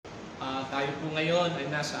Tayo po ngayon ay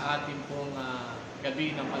nasa ating pong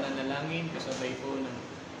gabi ng pananalangin, kasabay po ng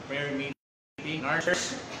prayer meeting.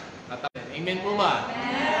 Amen po ba?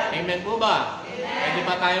 Amen po ba? Pwede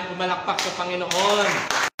ba tayong pumalakpak sa Panginoon?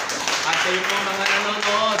 At kayo po mga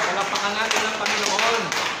nanonood, palakpakan natin ang Panginoon.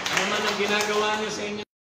 Ano man ang ginagawa niyo sa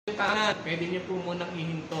inyong tahanan, pwede niyo po munang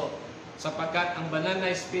ihinto, sapagkat ang banal na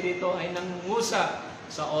Espiritu ay nangungusap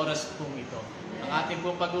sa oras pong ito. Ang ating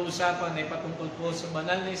pong pag-uusapan ay patungkol po sa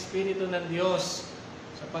banal na Espiritu ng Diyos,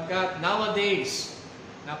 sapagkat nowadays,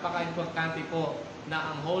 napaka-importante po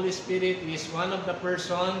na ang Holy Spirit is one of the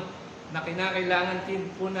person na kinakailangan din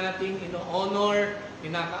po nating ino-honor,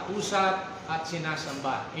 kinakausap, at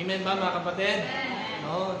sinasamba. Amen ba mga kapatid?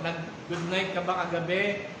 No? Nag-good night ka ba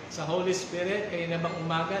kagabi sa Holy Spirit? Kaya na bang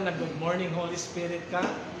umaga, nag-good morning Holy Spirit ka?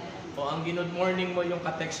 O ang good morning mo yung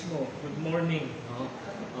ka-text mo, good morning.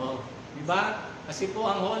 Diba? Kasi po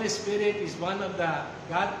ang Holy Spirit is one of the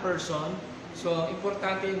God person. So,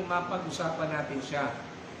 importante yung mapag-usapan natin siya.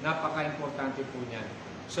 Napaka-importante po niyan.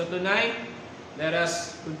 So, tonight, let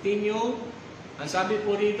us continue. Ang sabi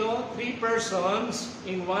po rito, 3 persons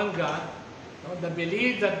in one God. No? The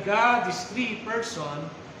belief that God is 3 person,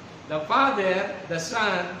 the Father, the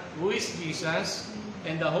Son, who is Jesus,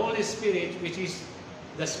 and the Holy Spirit, which is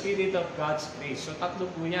the Spirit of God's grace. So,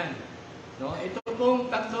 tatlo po yan. No? Ito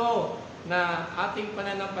pong tatlo na ating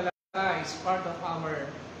pananampalataya is part of our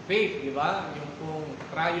faith, di ba? Yung pong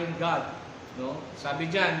triune God. No? Sabi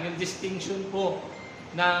dyan, yung distinction po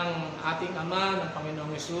ng ating Ama, ng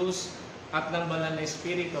Panginoong Hesus, at ng Banal na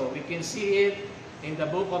Espiritu. We can see it in the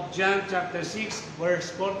book of John chapter 6,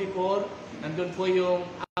 verse 44. Nandun po yung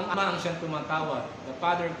ang Ama ang siyang tumatawag. The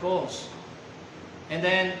Father calls. And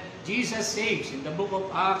then, Jesus saves in the book of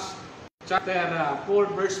Acts, chapter 4,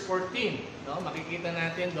 verse 14. No? Makikita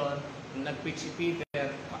natin doon, nung nag-preach si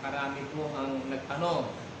Peter, makarami po ang nagtanong.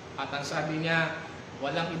 At ang sabi niya,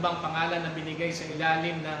 walang ibang pangalan na binigay sa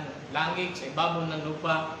ilalim ng langit, sa ibabaw ng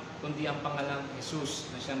lupa, kundi ang pangalang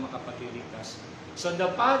Jesus na siyang makapagliligtas. So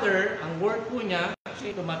the Father, ang word po niya,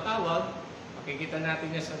 siya tumatawag, makikita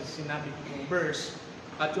natin niya sa sinabi kong verse,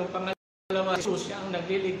 at yung pangalawa, Jesus, siya ang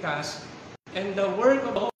nagliligtas. And the work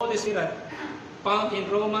of the Holy Spirit, found in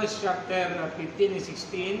Romans chapter 15 and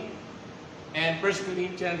 16, and 1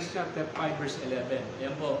 Corinthians chapter 5 verse 11.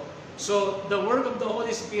 Ayan po. So, the work of the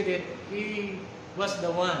Holy Spirit, He was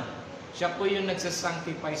the one. Siya po yung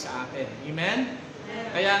nagsasanctify sa atin. Amen?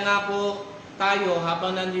 Kaya nga po, tayo,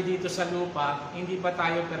 habang nandito sa lupa, hindi pa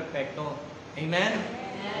tayo perfecto. Amen?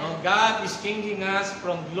 No, God is changing us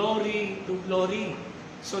from glory to glory.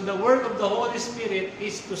 So, the work of the Holy Spirit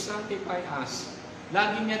is to sanctify us.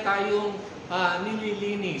 Lagi niya tayong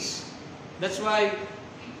nililinis. That's why,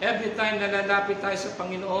 every time na lalapit tayo sa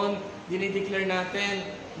Panginoon, dinideclare natin,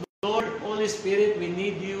 Lord, Holy Spirit, we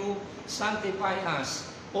need you, sanctify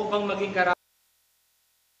us, upang maging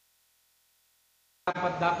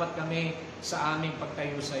dapat kami sa aming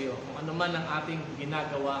pagtayo sa iyo, kung ano man ang ating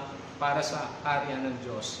ginagawa para sa karya ng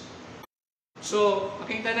Diyos. So,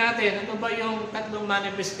 makita natin, ano ba yung tatlong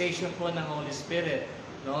manifestation po ng Holy Spirit?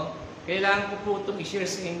 No? Kailangan ko po itong i-share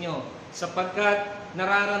sa inyo, sapagkat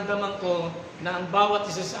nararamdaman ko na ang bawat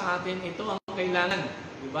isa sa atin, ito ang kailangan.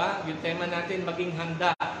 Diba? Yung tema natin, maging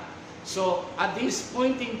handa. So, at this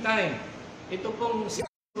point in time, ito pong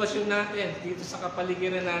sitwasyon natin, dito sa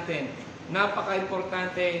kapaligiran natin,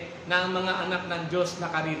 napaka-importante na ang mga anak ng Diyos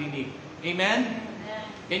nakaririnig. Amen?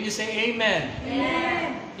 Can you say amen?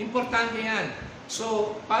 Amen! Importante yan.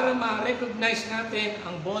 So, para ma-recognize natin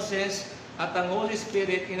ang boses at ang Holy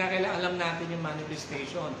Spirit, kinakailangan alam natin yung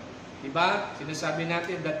manifestation. Diba? Sinasabi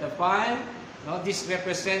natin that the fire, no, this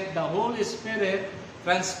represent the Holy Spirit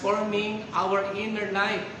transforming our inner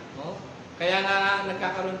life. No? Kaya nga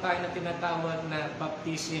nagkakaroon tayo na tinatawag na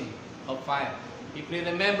baptism of fire. If you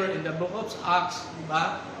remember in the book of Acts,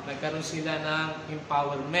 diba? Nagkaroon sila ng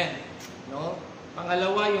empowerment. No?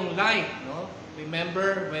 Pangalawa yung light. No?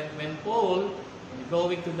 Remember when Paul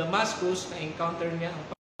going to Damascus, na-encounter niya ang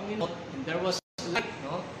Panginoon, and there was light.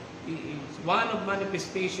 No? It's one of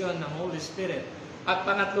manifestation ng Holy Spirit. At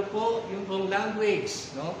pangatlo po, yung pong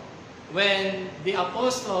language. No? When the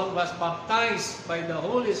apostle was baptized by the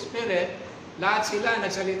Holy Spirit, lahat sila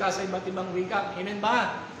nagsalita sa iba't ibang wika. Amen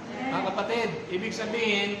ba? Mga kapatid, ibig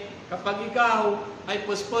sabihin, kapag ikaw ay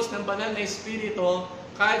puspos ng banal na Espiritu,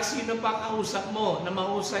 kahit sino pa kausap mo na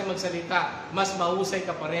mahusay magsalita, mas mahusay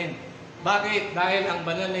ka pa rin. Bakit? Dahil ang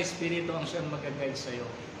banal na Espiritu ang siyang mag-guide sa iyo.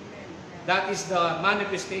 That is the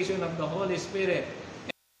manifestation of the Holy Spirit.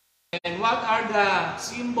 And what are the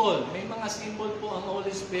symbol? May mga symbol po ang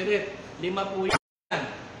Holy Spirit. 5 po yan.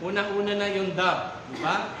 Una-una na yung dove.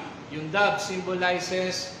 Diba? Yung dove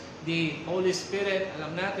symbolizes the Holy Spirit.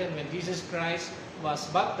 Alam natin, when Jesus Christ was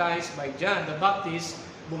baptized by John the Baptist,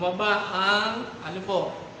 bumaba ang, ano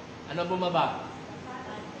po? Ano bumaba?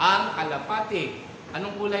 Ang kalapati.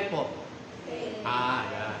 Anong kulay po?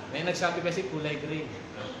 Yan. May nagsabi kasi kulay green.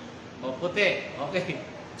 O puti. Okay.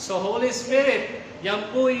 So, Holy Spirit, yan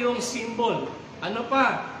po yung symbol. Ano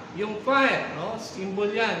pa? Yung fire, no? Symbol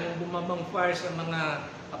yan, yung bumabang fire sa mga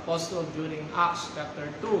apostle during Acts chapter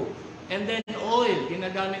 2. And then oil,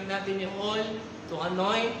 ginagamit natin yung oil to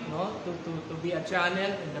anoint, no? To be a channel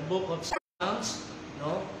in the book of Psalms,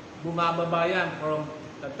 no? Bumababa yan from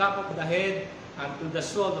the top of the head and to the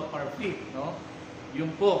sole of our feet, no?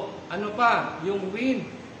 Yung po. Ano pa? Yung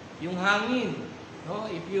wind, yung hangin,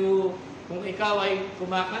 no? Kung ikaw ay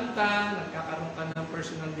kumakanta, nagkakaroon ka ng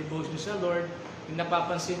personal devotion sa Lord, yung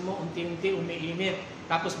napapansin mo, unti-unti umiinit,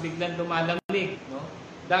 tapos biglang lumalamig, no?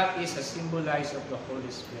 That is a symbolize of the Holy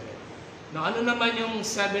Spirit. Now, ano naman yung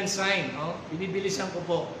 7 sign, no? Binibilisan ko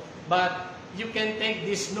po. But you can take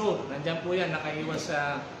this note. Nandiyan po yan, nakaiwas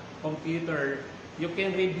sa computer. You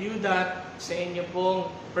can review that sa inyo pong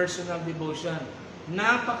personal devotion.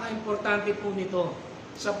 Napaka-importante po nito.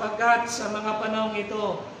 Sapagkat sa mga panahong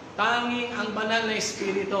ito, tanging ang banal na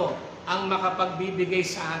Espiritu ang makapagbibigay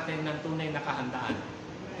sa atin ng tunay na kahandaan.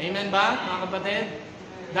 Amen ba, mga kapatid?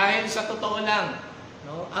 Dahil sa totoo lang,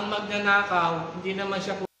 no, ang magnanakaw, hindi naman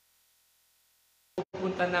siya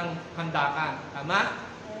pupunta ng handakan. Tama?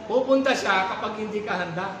 Pupunta siya kapag hindi ka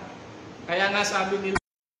handa. Kaya nga sabi ni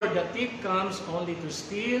Lord, the thief comes only to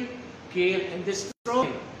steal, kill, and destroy.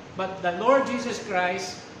 But the Lord Jesus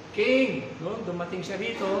Christ came, no? Dumating siya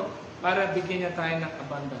rito para bigyan niya tayo ng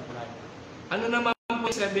abundant life. Ano naman po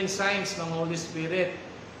 7 signs ng Holy Spirit?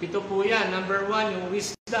 Ito po yan. Number 1, yung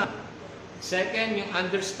wisdom. Second, yung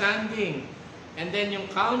understanding. And then yung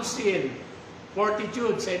counsel.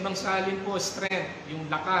 Fortitude, sa ibang salin po, strength, yung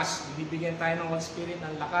lakas. Bibigyan tayo ng Holy Spirit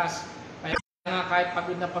ng lakas. Kaya nga, kahit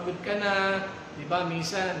pagod ka na, di ba,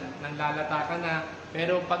 minsan, nanlalata ka na.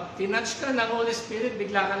 Pero pag tinouch ka ng Holy Spirit,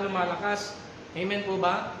 bigla kang lumalakas. Amen po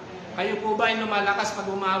ba? Kayo po ba ay lumalakas pag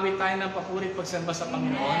umawit tayo ng papurit pagsamba sa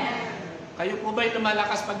Panginoon? Kayo po ba ay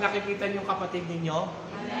lumalakas pag nakikita niyo yung kapatid ninyo?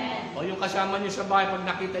 Amen. O yung kasama niyo sa bahay, pag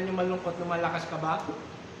nakita niyo malungkot, lumalakas ka ba?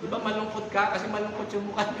 Di ba malungkot ka? Kasi malungkot yung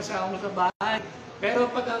mukha ng kasama mo sa bahay. Pero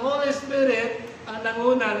pag ang Holy Spirit, ang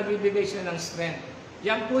nanguna, nagbibigay siya ng strength.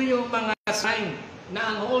 Yan po yung mga sign na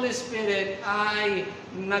ang Holy Spirit ay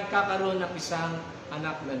nagkakaroon ng isang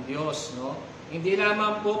anak ng Diyos. No? Hindi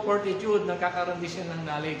lamang po fortitude, nagkakaroon din siya ng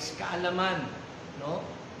knowledge, kaalaman. No?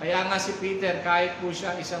 Kaya nga si Peter, kahit po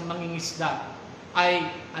siya isang mangingisda, ay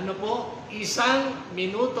ano po, 1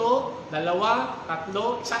 minuto, 2, 3,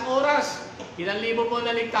 1 oras. Ilang libo po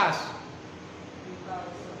naligtas?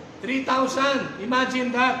 3,000.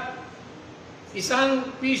 Imagine that.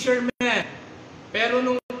 Isang fisherman. Pero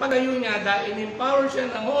nung panayo niya, dahil in-empower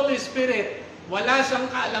siya ng Holy Spirit, wala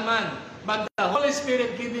siyang kaalaman. But the Holy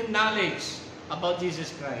Spirit gave him knowledge about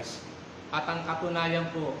Jesus Christ. At ang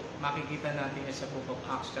katunayan po, makikita natin sa book of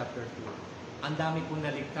Acts chapter 2. Ang dami pong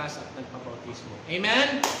naligtas at nagpabautismo.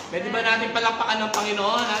 Amen? Pwede ba natin palakpakan ng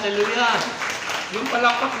Panginoon? Hallelujah! Yung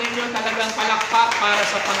palakpak ninyo talagang palakpak para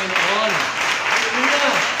sa Panginoon.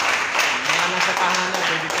 Hallelujah! Mga nasa tahanan,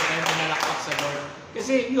 pwede po kayo pumalakpak sa Lord.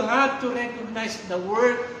 Kasi you have to recognize the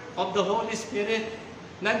work of the Holy Spirit.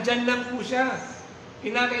 Nandyan lang po siya.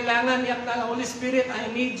 Kinakailangan iyak na, Holy Spirit,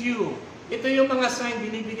 I need you. Ito yung mga sign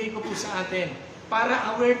binibigay ko po sa atin.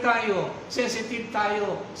 Para aware tayo, sensitive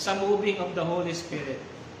tayo sa moving of the Holy Spirit.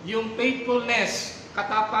 Yung faithfulness,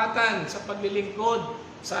 katapatan sa paglilingkod,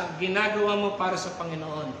 sa ginagawa mo para sa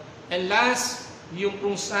Panginoon. And last, yung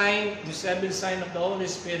pong sign, the 7 sign of the Holy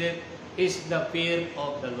Spirit is the fear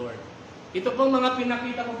of the Lord. Ito pong mga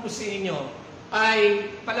pinakita ko po sa inyo ay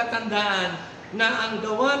palatandaan na ang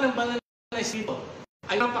gawa ng banal na Espiritu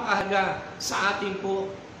ay napakahalaga sa ating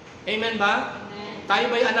po. Amen ba? Amen. Tayo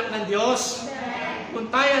ba'y anak ng Diyos? Amen. Kung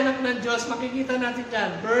tayo anak ng Diyos, makikita natin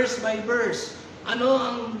dyan, verse by verse, ano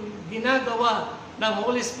ang ginagawa ng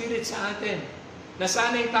Holy Spirit sa atin.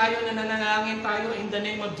 Nasanay tayo na nanalangin tayo in the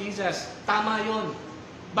name of Jesus. Tama yun.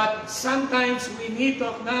 But sometimes we need to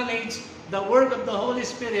acknowledge the work of the Holy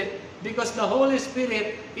Spirit because the Holy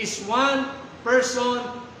Spirit is one person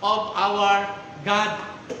of our God.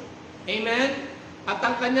 Amen? At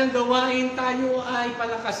ang kanyang gawain tayo ay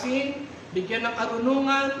palakasin, bigyan ng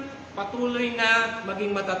karunungan, patuloy na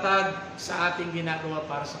maging matatag sa ating ginagawa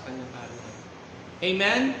para sa kanyang karunan.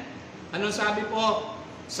 Amen? Anong sabi po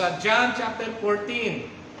sa John chapter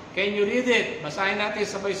 14? Can you read it? Basahin natin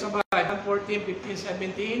sabay-sabay. John 14, 15,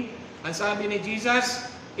 17. Ang sabi ni Jesus,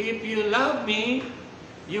 if you love me,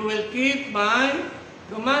 you will keep my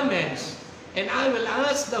commandments. And I will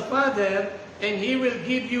ask the Father, and He will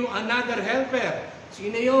give you another helper.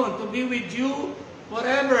 Sino yun? To be with you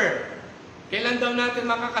forever. Kailan daw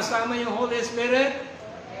natin makakasama yung Holy Spirit?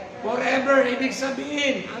 Forever. Ibig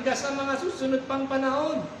sabihin, hanggang sa mga susunod pang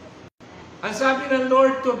panahon. Ang sabi ng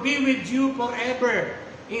Lord, to be with you forever.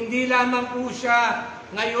 Hindi lamang po siya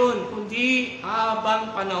ngayon, kundi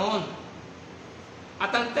habang panahon.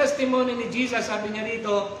 At ang testimony ni Jesus, sabi niya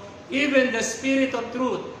rito, even the Spirit of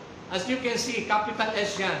truth, as you can see, capital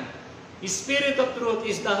S yan. The Spirit of truth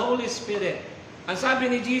is the Holy Spirit. Ang sabi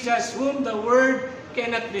ni Jesus, whom the world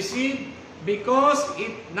cannot receive, because it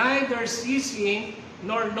neither sees Him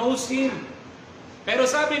nor knows Him. Pero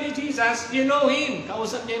sabi ni Jesus, you know Him.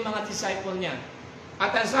 Kausap niya yung mga disciple niya.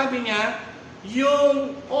 At ang sabi niya,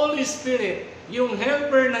 yung Holy Spirit, yung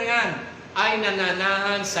helper na yan, ay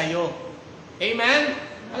nananahan sa'yo. Amen?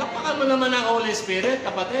 Palakpakan mo naman ang Holy Spirit,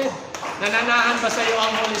 kapatid. Nananahan ba sa'yo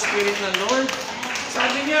ang Holy Spirit ng Lord?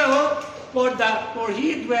 Sabi niya, for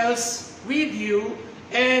He dwells with you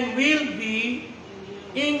and will be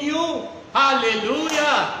in you.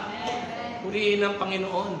 Hallelujah! Purihin ng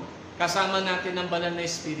Panginoon. Kasama natin ang banal na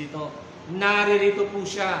Espiritu. Naririto po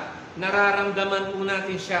siya. Nararamdaman po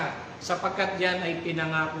natin siya sapagkat yan ay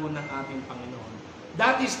pinangako ng ating Panginoon.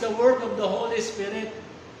 That is the work of the Holy Spirit.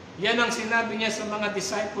 Yan ang sinabi niya sa mga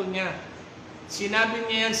disciple niya. Sinabi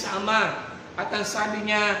niya yan sa Ama. At ang sabi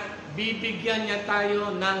niya, bibigyan niya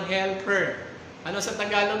tayo ng helper. Ano sa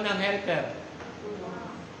Tagalog ng helper?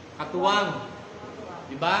 Katuwang.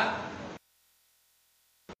 Diba?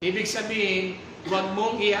 Ibig sabihin, huwag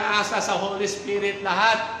mong iaasa sa Holy Spirit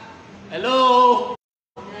lahat. Hello?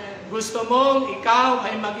 Gusto mong ikaw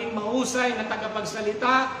ay maging mahusay na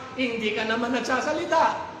tagapagsalita, hindi ka naman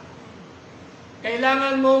nagsasalita.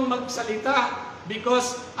 Kailangan mong magsalita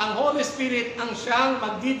because ang Holy Spirit ang siyang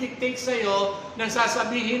magdidictate sa iyo ng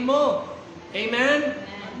sasabihin mo. Amen?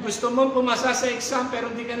 Gusto mong pumasa sa exam pero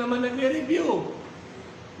hindi ka naman nagre-review.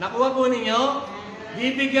 Nakuha po ninyo?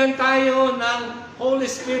 Bibigyan tayo ng Holy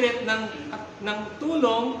Spirit ng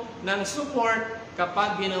tulong, ng support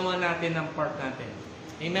kapag ginawa natin ang part natin.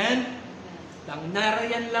 Amen?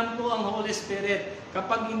 Narayan lang po ang Holy Spirit.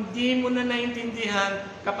 Kapag hindi mo na naintindihan,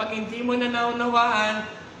 kapag hindi mo na naunawaan,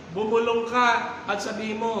 bubulong ka at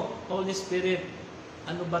sabihin mo, Holy Spirit,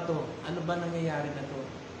 ano ba to? Ano ba nangyayari na to?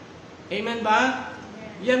 Amen ba?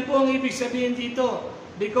 Yan po ang ibig sabihin dito.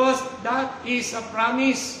 Because that is a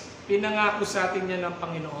promise. Pinangako sa atin yan ng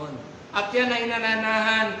Panginoon. At yan ay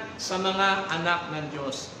nananahan sa mga anak ng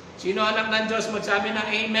Diyos. Sino anak ng Diyos? Magsabi ng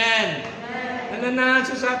Amen. Nananahan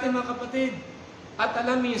siya sa atin mga kapatid. At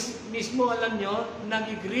mismo alam nyo,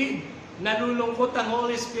 nag-grieve, nalulungkot ang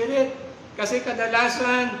Holy Spirit. Kasi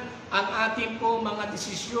kadalasan, ang ating po mga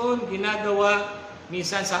desisyon, ginagawa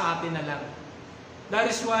minsan sa atin na lang. That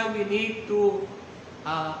is why we need to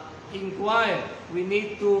inquire. We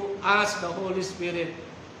need to ask the Holy Spirit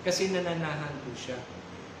kasi nananahan po siya.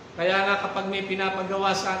 Kaya nga kapag may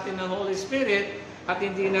pinapagawa sa atin ng Holy Spirit at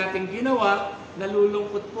hindi natin ginawa,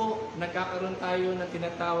 nalulungkot po, nagkakaroon tayo ng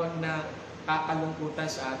tinatawag na kakalungkutan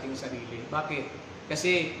sa ating sarili. Bakit?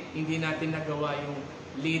 Kasi hindi natin nagawa yung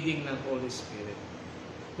leading ng Holy Spirit.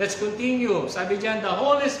 Let's continue. Sabi diyan, the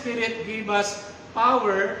Holy Spirit gave us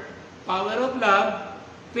power of love,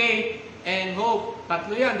 faith, and hope.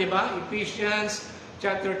 Tatlo yan, di ba? Ephesians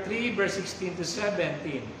chapter 3, verse 16 to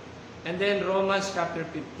 17. And then Romans chapter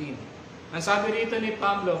 15. Ang sabi rito ni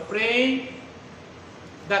Pablo, pray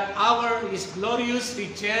that our His glorious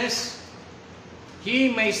riches, He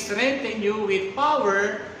may strengthen you with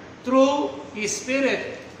power through His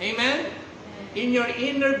Spirit. Amen? In your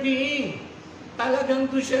inner being. Talagang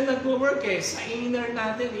doon siya nag-work sa inner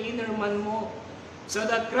natin, inner man mo. So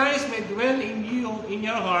that Christ may dwell in you, in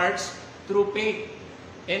your hearts, through faith.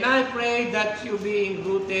 And I pray that you being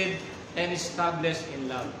rooted and established in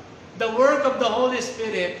love. The work of the Holy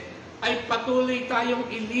Spirit ay patuloy tayong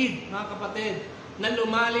i-lead, mga kapatid, na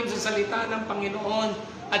lumalim sa salita ng Panginoon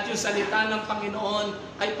at yung salita ng Panginoon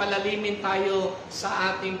ay palalimin tayo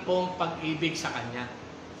sa ating pong pag-ibig sa Kanya.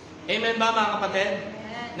 Amen ba mga kapatid?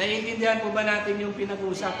 Naiintindihan po ba natin yung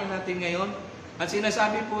pinag-uusapan natin ngayon? At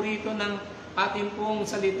sinasabi po rito ng ating pong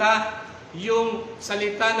salita, yung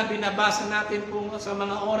salita na binabasa natin po sa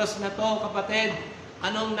mga oras na to, kapatid,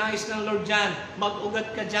 anong nais ng Lord dyan?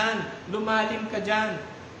 Mag-ugat ka dyan, lumalim ka dyan.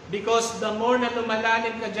 Because the more na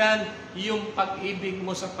lumalalim ka dyan, yung pag-ibig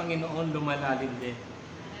mo sa Panginoon lumalalim din.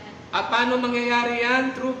 At paano mangyayari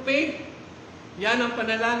yan? Through faith. Yan ang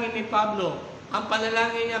panalangin ni Pablo. Ang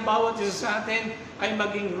panalangin niya bawat isa sa atin ay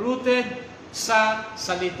maging rooted sa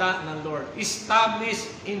salita ng Lord. Established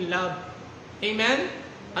in love. Amen?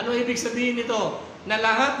 Ano ibig sabihin nito? na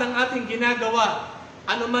lahat ng ating ginagawa,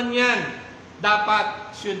 ano man yan,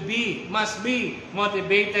 dapat, must be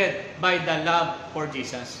motivated by the love for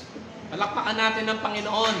Jesus. Palakpakan natin ang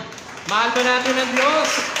Panginoon. Mahal ba natin ang Diyos?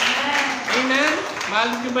 Amen? Mahal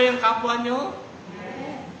niyo ba yung kapwa niyo?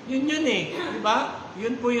 Yun eh. Diba?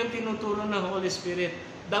 Yun po yung tinuturo ng Holy Spirit.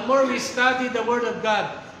 The more we study the Word of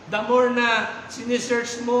God, the more na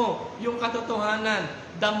sinisearch mo yung katotohanan,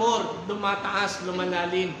 the more dumataas,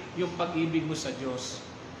 lumalalim yung pag-ibig mo sa Diyos.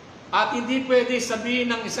 At hindi pwede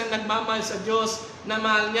sabihin ng isang nagmamahal sa Diyos na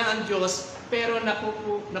mahal niya ang Diyos, pero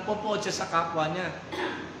napupuot siya sa kapwa niya.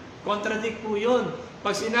 Contradict po yun.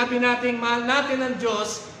 Pag sinabi natin mahal natin ang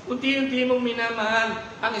Diyos, unti-unti mong minamahal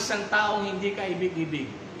ang isang taong hindi ka ibig-ibig.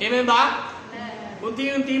 Amen ba?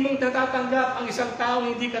 Unti-unti mong natatanggap ang isang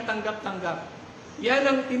taong hindi ka tanggap-tanggap. Yan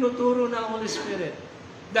ang tinuturo ng Holy Spirit.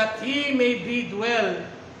 That He may be dwell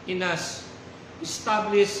in us,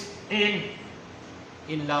 established in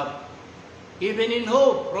love. Even in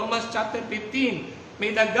hope, Romans chapter 15,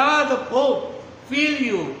 may the God of hope fill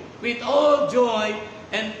you with all joy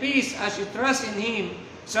and peace as you trust in Him,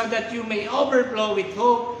 so that you may overflow with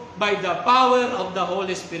hope by the power of the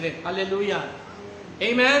Holy Spirit. Hallelujah.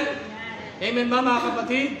 Amen? Amen ba mga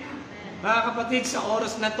kapatid? Mga kapatid, sa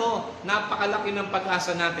oras na to, napakalaki ng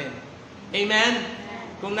pag-asa natin. Amen?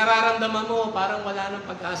 Kung nararamdaman mo, parang wala nang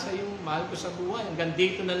pag-asa yung mahal ko sa buhay, hanggang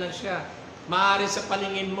dito na lang siya. Maaari sa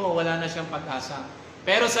paningin mo, wala na siyang pag-asa.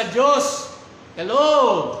 Pero sa Diyos,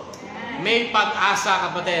 hello! May pag-asa,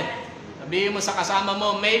 kapatid. Sabihin mo sa kasama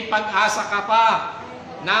mo, may pag-asa ka pa.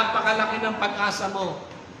 Napakalaki ng pag-asa mo.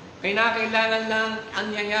 Kailangan lang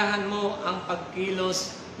anyayahan mo ang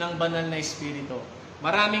pagkilos ng banal na Espiritu.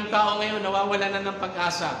 Maraming tao ngayon nawawala na ng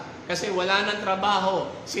pag-asa kasi wala ng trabaho,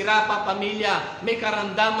 sira pa pamilya, may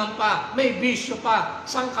karamdaman pa, may bisyo pa.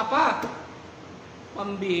 Saan ka pa?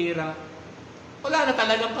 Pambihira. Wala na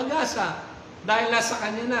talagang pag-asa dahil nasa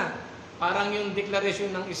kanya na. Parang yung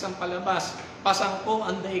deklarasyon ng isang palabas, pasangko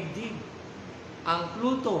ang daigdig, ang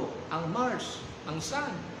Pluto, ang Mars, ang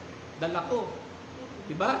Sun, dala ko.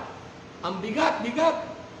 Diba? Ang bigat.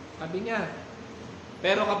 Sabi niya.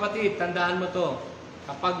 Pero kapatid, tandaan mo to.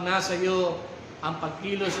 Kapag nasa iyo ang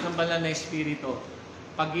pagkilos ng banal na Espiritu,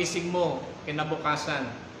 pagising mo, kinabukasan,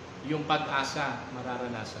 yung pag-asa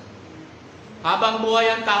mararanasan. Habang buhay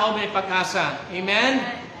ang tao, may pag-asa. Amen?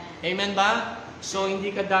 Amen ba? So, hindi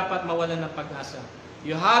ka dapat mawalan ng pag-asa.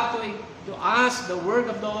 You have to ask the word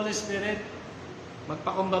of the Holy Spirit.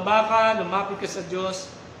 Magpakumbaba ka, lumapit ka sa Diyos,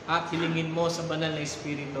 at hilingin mo sa banal na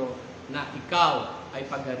Espiritu na ikaw ay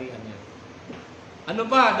pagharian niya. Ano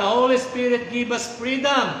ba? The Holy Spirit give us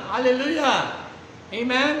freedom. Hallelujah!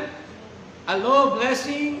 Amen? Hello,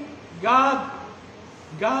 blessing, God,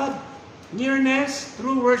 nearness,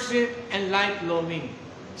 true worship, and life-loving.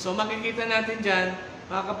 So makikita natin dyan,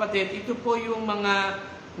 mga kapatid, ito po yung mga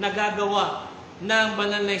nagagawa ng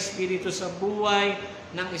banal na Espiritu sa buhay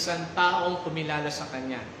ng isang taong kumilala sa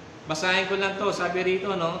Kanya. Basahin ko lang to, sabi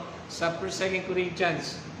rito, no? Sa 2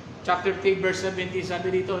 Corinthians, chapter 3, verse 17,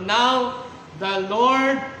 sabi rito, now, the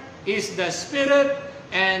Lord is the Spirit,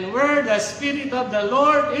 and where the Spirit of the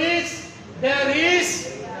Lord is, there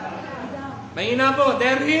is mahina po,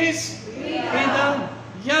 there is freedom.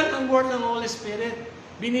 Yan ang word ng Holy Spirit.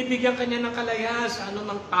 Binibigyan kanya ng kalayaan sa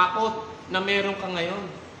anumang takot na meron ka ngayon.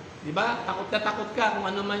 Diba? Takot na takot ka kung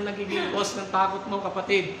ano man nagiging cause ng takot mo,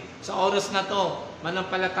 kapatid. Sa oras na to,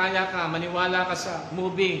 manampalataya ka, maniwala ka sa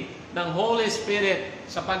moving ng Holy Spirit,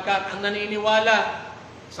 sapagkat ang naniniwala,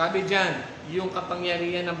 sabi dyan, yung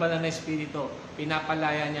kapangyarihan ng banal na Espiritu,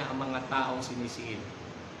 pinapalaya niya ang mga taong sinisiin.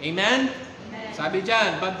 Amen? Sabi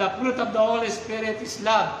dyan, but the fruit of the Holy Spirit is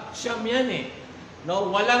love. Siyam yan eh.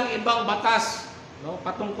 No, walang ibang batas, no,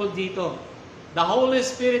 patungkol dito. The Holy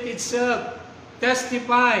Spirit itself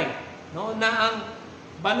testify, no, na ang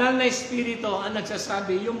banal na Espiritu ang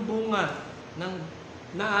nagsasabi, yung bunga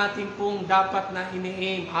na ating pong dapat na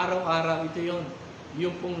ini-aim araw-araw. Ito yun.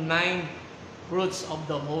 Yung pong 9 fruits of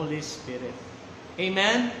the Holy Spirit.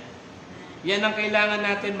 Amen? Yan ang kailangan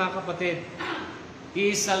natin, mga kapatid.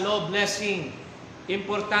 Is a law blessing.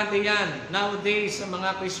 Importante yan. Nowadays, sa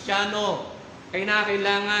mga Kristiyano,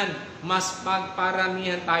 kailangan mas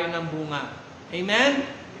pagparamihan tayo ng bunga. Amen?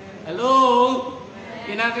 Hello?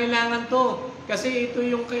 Kinakailangan to. Kasi ito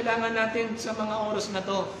yung kailangan natin sa mga oras na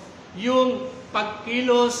to. Yung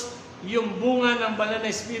pagkilos, yung bunga ng banal na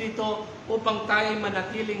Espiritu upang tayo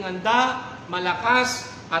manatiling handa, malakas,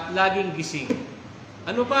 at laging gising.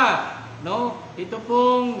 Ano pa? No? Ito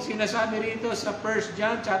pong sinasabi rito sa 1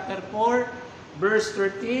 John chapter 4, verse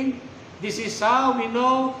 13. This is how we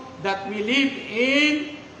know that we live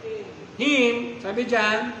in Him, sabi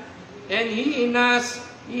dyan, And He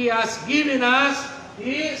has given us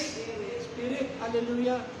His Spirit.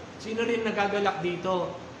 Hallelujah. Sino rin nagagalak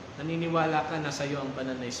dito? Naniniwala ka na sa iyo ang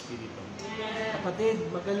banal na Espiritu.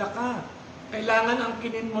 Kapatid, magalak ka. Kailangan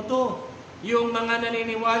angkinin mo to. Yung mga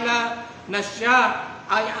naniniwala na siya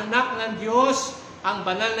ay anak ng Diyos, ang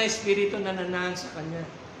banal na Espiritu na nananahan sa Kanya.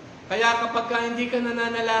 Kaya kapag hindi ka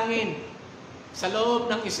nananalangin, sa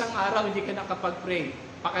loob ng isang araw hindi ka nakapag-pray,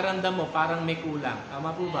 pakiramdam mo parang may kulang.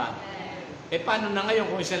 Tama po ba? Paano na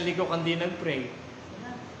ngayon kung isang linggo kang di nag-pray?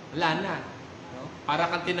 Wala na. No?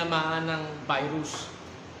 Para kang tinamaan ng virus.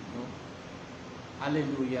 No?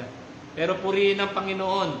 Hallelujah. Pero purihin ng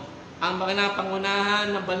Panginoon, ang mga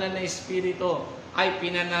pangunahan ng banal na Espiritu ay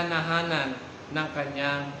pinananahanan ng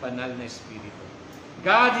Kanyang banal na Espiritu.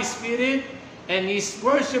 God is Spirit, and His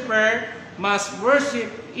worshiper must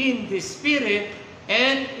worship in the Spirit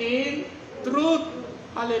and in truth.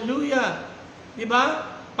 Hallelujah.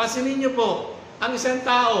 Diba? Pansinin niyo po, ang isang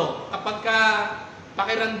tao, kapag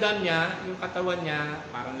pakiramdam niya, yung katawan niya,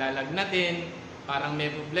 parang lalagnatin, parang may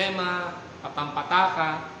problema,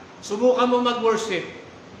 papampataka, subukan mo mag-worship.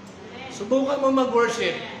 Subukan mo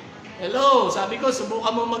mag-worship. Hello, sabi ko,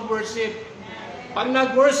 subukan mo mag-worship. Pag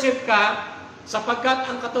nag-worship ka, sapagkat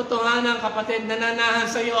ang katotohanan, kapatid, nananahan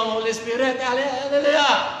sa iyo ang Holy Spirit.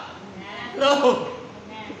 Hallelujah! Hello!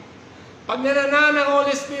 Pag nananahan ang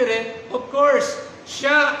Holy Spirit, of course,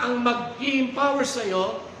 siya ang mag-i-empower sa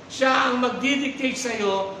iyo, siya ang magdidictate sa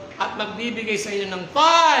iyo, at magbibigay sa iyo ng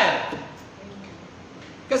fire.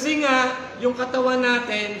 Kasi nga, yung katawan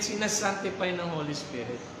natin, sinasanctify ng Holy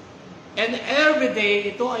Spirit. And every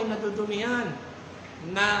day, ito ay nadudumihan,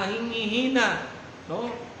 na hingihina,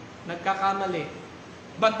 no? Nagkakamali.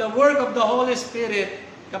 But the work of the Holy Spirit,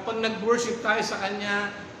 kapag nag-worship tayo sa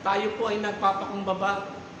Kanya, tayo po ay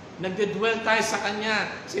nagpapakumbaba. Nagdedwell tayo sa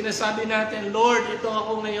Kanya. Sinasabi natin, Lord, ito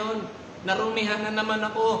ako ngayon. Narumihan na naman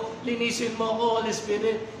ako. Linisin mo ako, Holy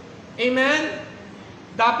Spirit. Amen?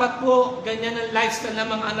 Dapat po, ganyan ang lifestyle ng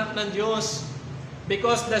mga anak ng Diyos.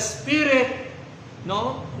 Because the Spirit,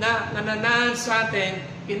 no, na nananahan sa atin,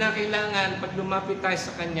 kinakailangan, pag lumapit tayo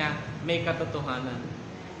sa Kanya, may katotohanan.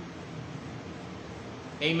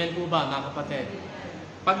 Amen po ba, mga kapatid?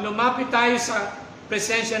 Pag lumapit tayo sa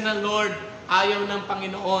presensya ng Lord, ayaw ng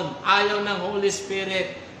Panginoon, ayaw ng Holy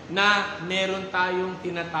Spirit na meron tayong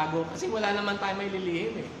tinatago. Kasi wala naman tayo may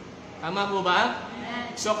lilihim eh. Tama po ba?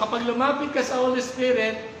 So kapag lumapit ka sa Holy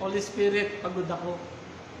Spirit, pagod ako.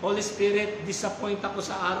 Holy Spirit, disappoint ako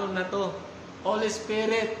sa araw na to. Holy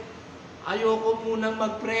Spirit, ayoko munang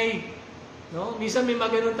mag-pray. No? Minsan may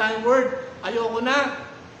maganon tayong word, ayoko na.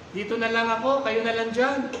 Dito na lang ako, kayo na lang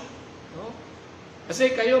dyan. No?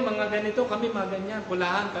 Kasi kayo, mga ganito, kami mga ganyan.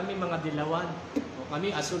 Pulahan, kami mga dilawan. O,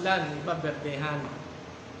 kami asulan, iba berdehan.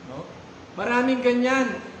 No? Maraming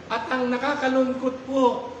ganyan. At ang nakakalungkot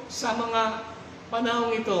po sa mga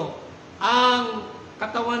panahong ito, ang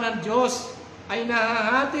katawan ng Diyos ay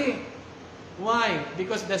nahahati. Why?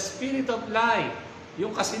 Because the spirit of lie,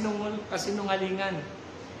 yung kasinungalingan,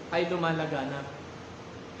 ay lumalaganap.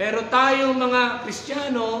 Pero tayo mga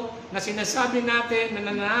Kristiyano na sinasabi natin, na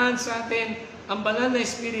nananahan sa atin ang banal na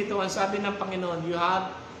Espiritu, ang sabi ng Panginoon, you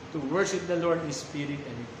have to worship the Lord in spirit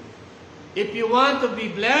and in truth. If you want to be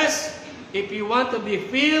blessed, if you want to be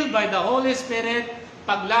filled by the Holy Spirit,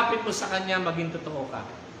 paglapit mo sa Kanya, maging totoo ka.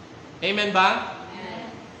 Amen ba? Amen.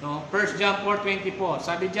 No? 1 John 4:24.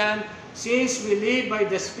 Sabi diyan, since we live by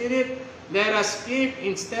the Spirit, let us keep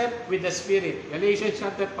in step with the Spirit. Galatians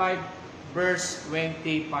chapter 5, verse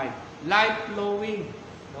 25. Life flowing,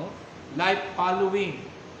 no? Life following.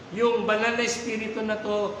 Yung banal na Espiritu na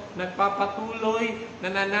to, nagpapatuloy,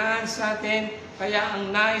 nananahan sa atin, kaya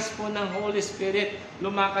ang nais po ng Holy Spirit,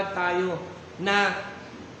 lumakad tayo na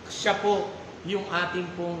siya po yung ating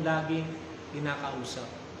pong laging kinakausap.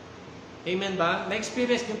 Amen ba?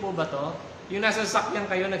 Na-experience niyo po ba to? Yung nasa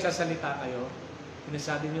sakyan kayo, nagsasalita kayo,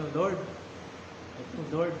 sinasabi niyo, Lord, ito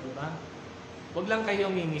Lord, di ba? Huwag lang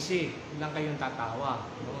kayong mingisi, huwag lang kayong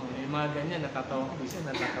tatawa. No? Yung mga ganyan, natatawa ko, isa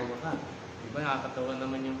natatawa ka. Diba, nakakatawa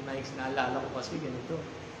naman yung naalala ko kasi ganito.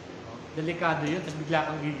 No? Delikado yun, tapos bigla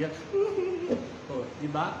kang gigiyak. Oh,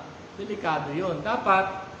 diba? Delikado yun.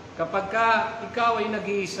 Dapat, kapag ikaw ay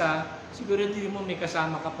nag-iisa, siguro hindi mo may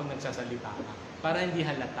kasama ka pag nagsasalita ka, para hindi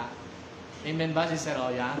halata. Amen ba, Sister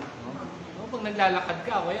Oya? No? Pag naglalakad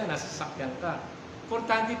ka, o yan, nasa sakyan ka.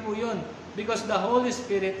 Importante po yun, because the Holy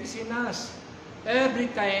Spirit is in us. Every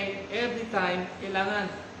time, kailangan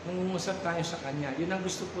mangungusap tayo sa Kanya. Yun ang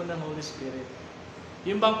gusto po ng Holy Spirit.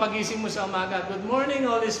 Yung bang pagising mo sa umaga, good morning,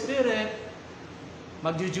 Holy Spirit.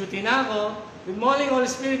 Magju-duty na ako. Good morning, Holy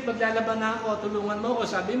Spirit. Maglalaban na ako. Tulungan mo ako.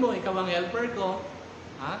 Sabi mo, ikaw ang helper ko.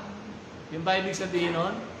 Ha? Yung ba ibig sabihin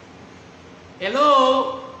nun? Hello?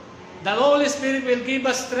 The Holy Spirit will give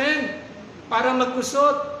us strength para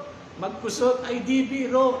magkusot. Magkusot ay di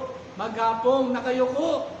biro. Maghapong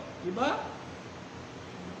nakayuko. Diba?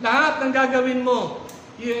 Lahat ng gagawin mo,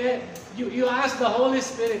 you ask the Holy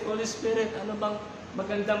Spirit, Holy Spirit, ano bang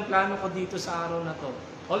magandang plano ko dito sa araw na to?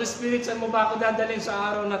 Holy Spirit, saan mo ba ako dadalhin sa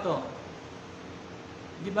araw na to?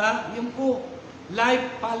 Diba? Yung po,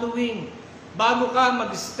 life following. Bago ka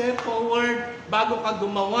mag-step forward, bago ka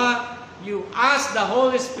gumawa, you ask the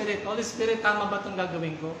Holy Spirit, Holy Spirit, tama ba itong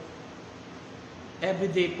gagawin ko?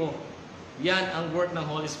 Everyday po. Yan ang work ng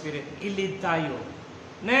Holy Spirit. I-lead tayo.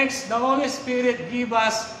 Next, the Holy Spirit give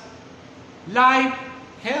us life,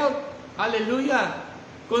 health. Hallelujah.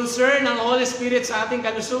 Concern ng Holy Spirit sa ating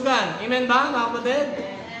kalusugan. Amen ba, mga kapatid?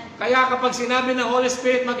 Kaya kapag sinabi ng Holy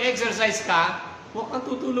Spirit mag-exercise ka, huwag kang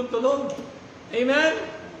tutulog-tulog. Amen?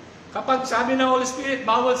 Kapag sabi ng Holy Spirit,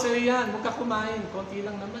 bawal sa iyo yan, huwag ka kumain. Konti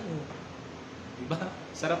lang naman. Diba?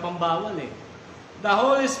 Sarap ang bawal eh. The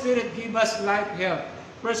Holy Spirit give us life, health.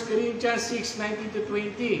 1 Corinthians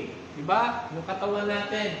 6:19-20. Diba? Yung katawan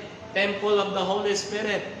natin, temple of the Holy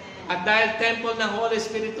Spirit. At dahil temple ng Holy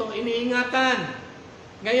Spirit ito, iniingatan.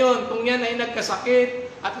 Ngayon, kung yan ay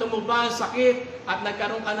nagkasakit at lumubha ang sakit at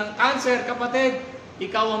nagkaroon ka ng cancer, kapatid,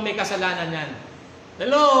 ikaw ang may kasalanan yan.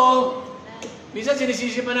 Hello? Minsan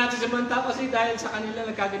sinisisi pa natin sa banta kasi dahil sa kanila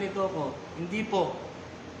nagkaganito ko. Hindi po.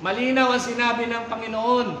 Malinaw ang sinabi ng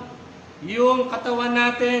Panginoon. Yung katawan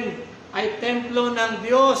natin ay templo ng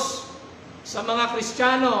Diyos. Sa mga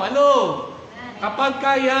Kristiyano, ano? Kapag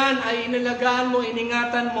yan ay inalagaan mo,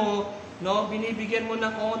 iningatan mo, no, binibigyan mo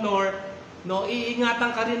ng honor, no,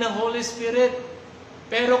 iingatan ka rin ng Holy Spirit.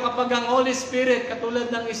 Pero kapag ang Holy Spirit, katulad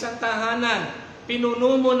ng isang tahanan,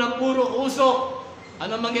 pinuno mo ng puro usok,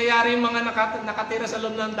 ano mangyayari yung mga nakatira sa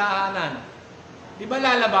loob ng tahanan? Di ba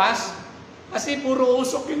lalabas? Kasi puro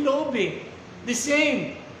usok yung loob eh. The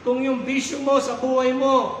same, kung yung bisyo mo sa buhay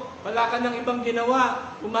mo, wala ka ng ibang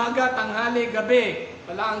ginawa, umaga, tanghali, gabi,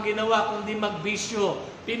 wala kang ginawa kundi magbisyo.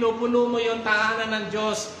 Pinupuno mo yung tahanan ng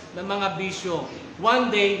Diyos ng mga bisyo. One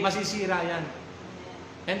day, masisira yan.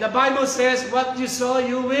 And the Bible says, what you sow,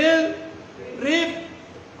 you will reap.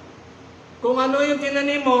 Kung ano yung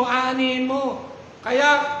tinanim mo, aanihin mo.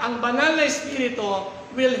 Kaya, ang banal na Espiritu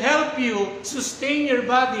will help you sustain your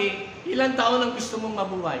body ilang taon ang gusto mong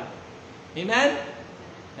mabuhay. Amen?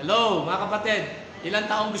 Hello, mga kapatid. Ilang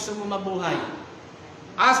taong gusto mo mabuhay?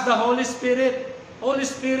 Ask the Holy Spirit. Holy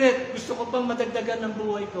Spirit, gusto ko bang madagdagan ng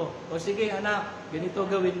buhay ko? O sige anak, ganito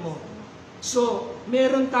gawin mo. So,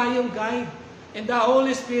 meron tayong guide. And the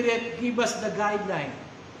Holy Spirit give us the guideline.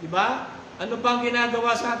 Diba? Ano bang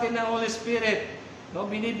ginagawa sa atin ng Holy Spirit? No,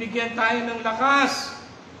 binibigyan tayo ng lakas.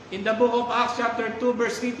 In the book of Acts chapter 2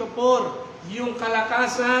 verse 3-4, yung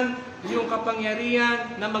kalakasan, yung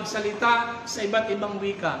kapangyarihan na magsalita sa iba't ibang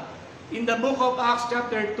wika. In the book of Acts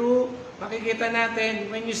chapter 2, makikita natin,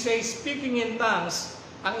 when you say speaking in tongues,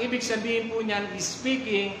 ang ibig sabihin po niyan is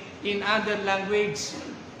speaking in other language.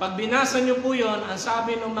 Pag binasa niyo po yon, ang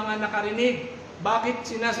sabi ng mga nakarinig, bakit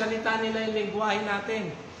sinasalita nila yung lengguwahe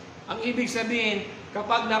natin? Ang ibig sabihin,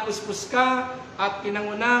 kapag napuspos ka at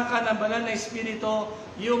pinangunahan ka ng banal na Espiritu,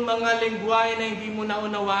 yung mga lengguwahe na hindi mo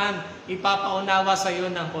naunawaan, ipapaunawa sa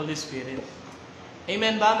iyo ng Holy Spirit.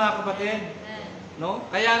 Amen ba, mga kapatid? No?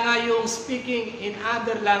 Kaya nga yung speaking in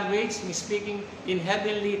other language, speaking in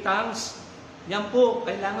heavenly tongues, yan po,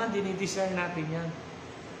 kailangan dinidiscern natin yan.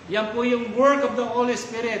 Yan po yung work of the Holy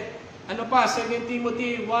Spirit. Ano pa? 2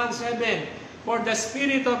 Timothy 1:7. For the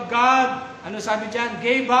Spirit of God, ano sabi dyan?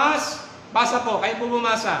 Gave us, basa po, kayo po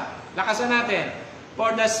bumasa. Lakasan natin.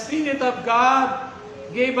 For the Spirit of God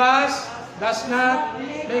gave us, does not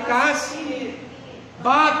make us,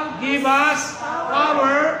 but give us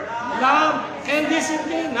power, love, and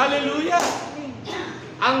discipline. Hallelujah!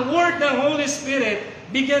 Ang word ng Holy Spirit,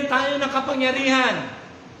 bigyan tayo ng kapangyarihan.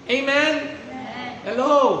 Amen?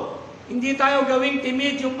 Hello? Hindi tayo gawing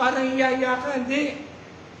timid, yung parang iyayakan. Hindi.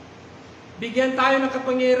 Bigyan tayo ng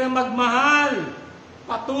kapangyarihan magmahal.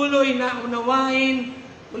 Patuloy na unawain,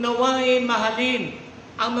 mahalin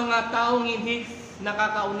ang mga taong hindi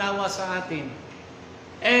nakakaunawa sa atin.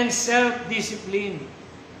 And self-discipline.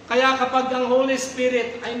 Kaya kapag ang Holy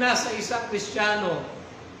Spirit ay nasa isang Kristiyano,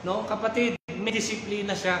 no, kapatid, may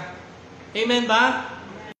disiplina siya. Amen ba?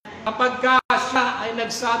 Kapag siya ay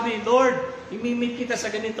nagsabi, Lord, imimit kita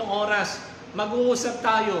sa ganitong oras, mag-uusap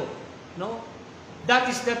tayo, no? That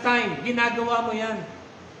is the time, ginagawa mo yan.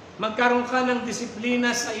 Magkaroon ka ng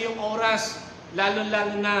disiplina sa iyong oras,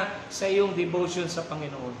 lalo-lalo na sa iyong devotion sa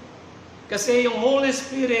Panginoon. Kasi yung Holy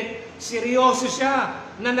Spirit, seryoso siya,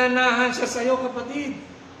 nananahan siya sa iyo, kapatid.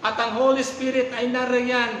 At ang Holy Spirit ay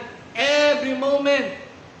nariyan every moment.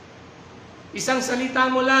 Isang salita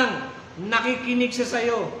mo lang, nakikinig siya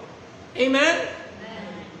sa'yo. Amen?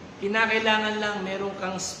 Kinakailangan lang meron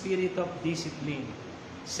kang spirit of discipline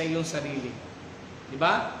sa iyong sarili. Di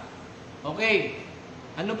ba? Okay.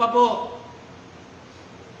 Ano pa po?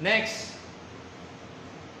 Next.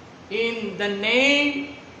 In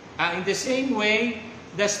the same way,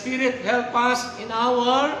 the Spirit help us in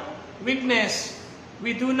our weakness.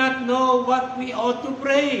 We do not know what we ought to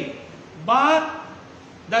pray, but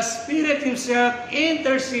the Spirit Himself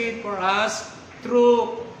intercede for us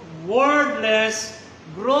through wordless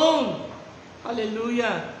groan.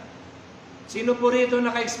 Hallelujah! Sino po rito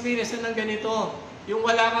naka-experience na ng ganito? Yung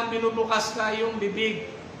wala kang binubukas ka yung bibig.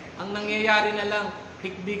 Ang nangyayari na lang,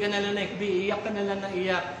 hikbi ka na lang na hikbi, iyak ka na lang na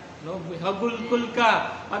iyak. No? Hagulgul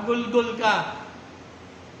ka, hagulgul ka.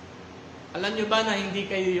 Alam nyo ba na hindi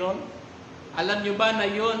kayo yon? Alam nyo ba na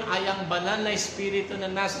yon ay ang banal na espiritu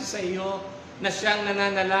na nasa sa iyo, na siyang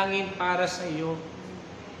nananalangin para sa iyo?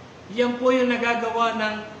 Yan po yung nagagawa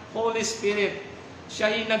ng Holy Spirit.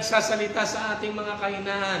 Siya yung nagsasalita sa ating mga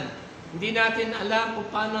kahinaan. Hindi natin alam kung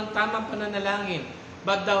paano ang tamang pananalangin.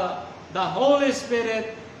 But the Holy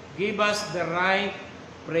Spirit give us the right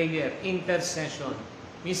prayer, intercession.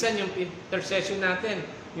 Minsan yung intercession natin,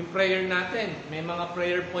 yung prayer natin, may mga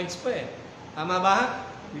prayer points pa eh. Tama ba?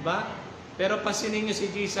 Di ba? Pero pansinin nyo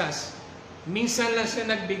si Jesus. Minsan lang siya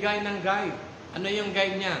nagbigay ng guide. Ano yung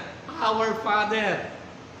guide niya? Our Father,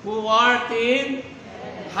 who art in,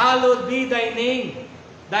 hallowed be thy name.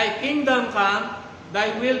 Thy kingdom come,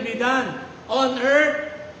 thy will be done, on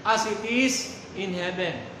earth as it is in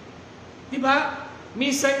heaven. Diba?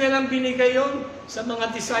 Minsan niya lang binigay yun sa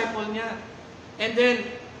mga disciple niya. And then,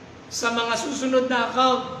 sa mga susunod na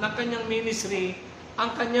account ng kanyang ministry,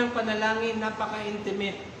 ang kanyang panalangin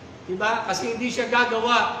napaka-intimate. Diba? Kasi hindi siya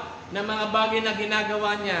gagawa ng mga bagay na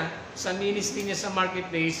ginagawa niya sa ministry niya sa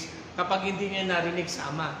marketplace kapag hindi niya narinig sa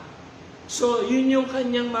Ama. So, yun yung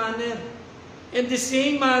kanyang manner. And the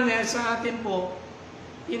same manner sa atin po,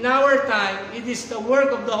 in our time, it is the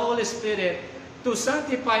work of the Holy Spirit to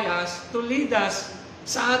sanctify us, to lead us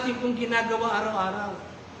sa ating pong ginagawa araw-araw.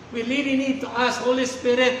 We really need to ask, Holy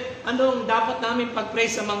Spirit, anong dapat namin pag-pray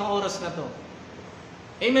sa mga oras na to?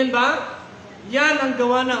 Amen ba? Yan ang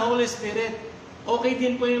gawa ng Holy Spirit. Okay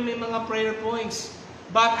din po yung may mga prayer points.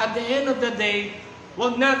 But at the end of the day,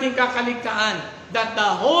 huwag natin kakaligtaan that the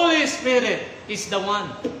Holy Spirit is the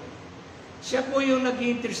one. Siya po yung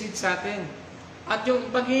nag-intercede sa atin. At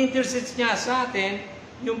yung pag-intercede niya sa atin,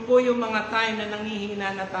 yung po yung mga time na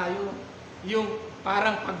nanghihina na tayo. Yung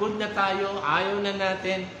parang pagod na tayo, ayaw na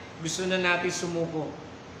natin, gusto na natin sumuko.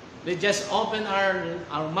 Let's just open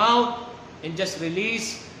our mouth and just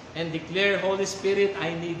release and declare, Holy Spirit,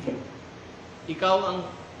 I need you. Ikaw ang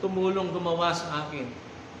tumulong gumawa sa akin.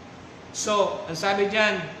 So, ang sabi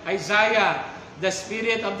dyan, Isaiah, the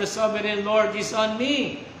Spirit of the Sovereign Lord is on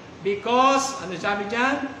me. Because, ano sabi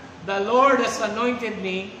dyan? The Lord has anointed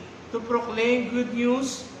me to proclaim good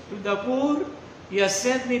news to the poor. He has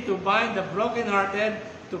sent me to bind the brokenhearted,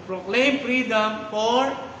 to proclaim freedom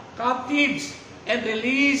for captives, and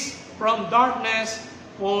release from darkness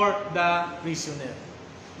for the prisoner.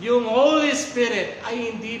 Yung Holy Spirit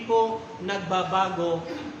ay hindi po nagbabago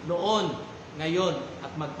noon, ngayon,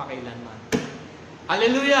 at magpakailanman.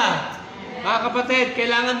 Hallelujah! Mga kapatid,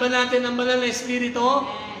 kailangan ba natin ang banal na Espiritu?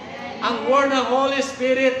 Ang word ng Holy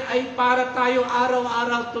Spirit ay para tayo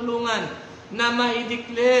araw-araw tulungan na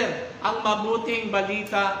ma-declare ang mabuting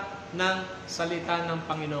balita ng salita ng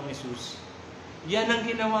Panginoong Hesus. Yan ang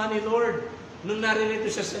ginawa ni Lord nung naririto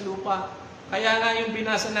siya sa lupa. Kaya nga yung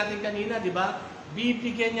binasa natin kanina, di ba?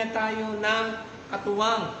 Bibigyan niya tayo ng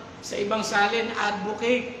katuwang. Sa ibang salin,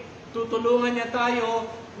 advocate. Tutulungan niya tayo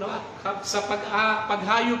sa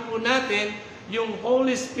paghayo po natin, yung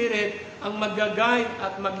Holy Spirit ang mag-guide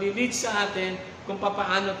at maglilid sa atin kung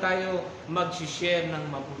paano tayo mag-share ng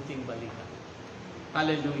mabuting balita.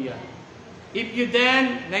 Hallelujah. If you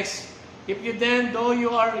then, though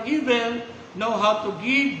you are evil, know how to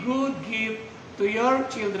give good gift to your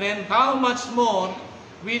children, how much more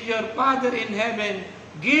will your Father in heaven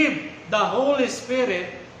give the Holy Spirit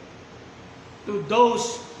to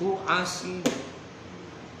those who ask Him.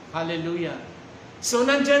 Hallelujah. So,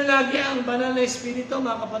 nandyan lagi ang banal na Espiritu,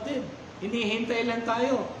 mga kapatid. Hinihintay lang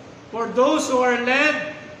tayo. For those who are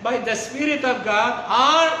led by the Spirit of God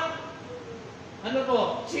are, ano po?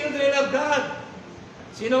 Children of God.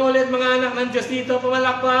 Sino ulit mga anak ng Diyos dito?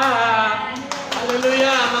 Pumalakpak.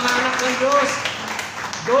 Hallelujah, mga anak ng Diyos.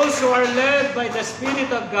 Those who are led by the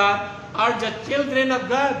Spirit of God are the children of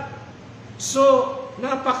God. So,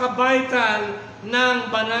 napaka-vital ng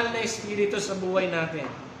banal na Espiritu sa buhay natin.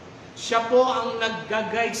 Siya po ang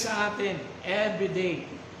nag-guide sa atin every day.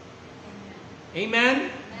 Amen?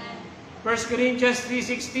 1 Corinthians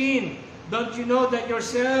 3:16, don't you know that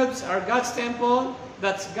yourselves are God's temple?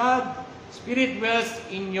 That's God. Spirit dwells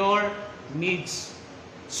in your needs.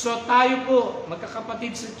 So tayo po,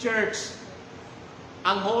 magkakapatid sa church,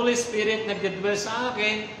 ang Holy Spirit nagdadwell sa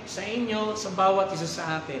akin, sa inyo, sa bawat isa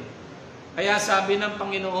sa atin. Kaya sabi ng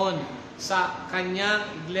Panginoon, sa kanyang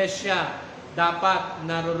iglesia, dapat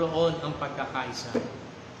naroroon ang pagkakaisa.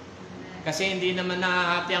 Kasi hindi naman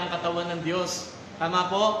nahahati ang katawan ng Diyos. Tama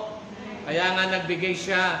po? Kaya nga nagbigay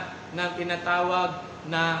siya ng tinatawag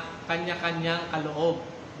na kanya-kanyang kaloob.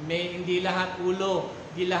 Hindi lahat ulo,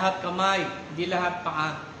 hindi lahat kamay, hindi lahat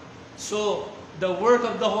paa. So, the work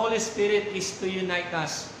of the Holy Spirit is to unite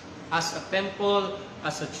us as a temple,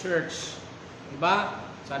 as a church. Diba?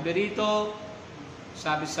 Sabi rito,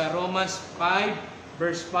 sabi sa Romans 5,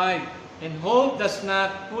 verse 5, and hope does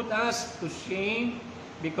not put us to shame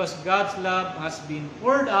because God's love has been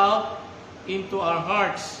poured out into our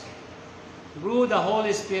hearts through the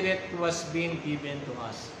Holy Spirit who has been given to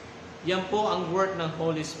us. Yan po ang work ng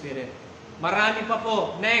Holy Spirit. Marami pa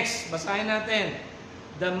po. Next, basahin natin.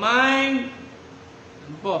 The mind,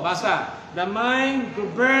 basa. The mind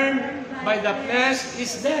governed by the flesh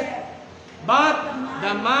is death, but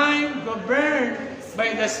the mind governed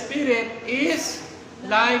by the Spirit is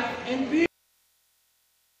life and peace.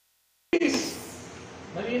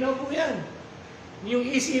 Malinaw po yan. Yung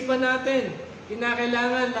isipan natin,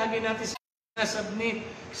 kinakailangan lagi natin submit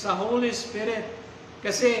sa Holy Spirit.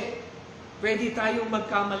 Kasi pwede tayong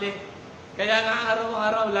magkamali. Kaya nga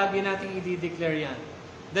araw-araw lagi nating i-declare yan.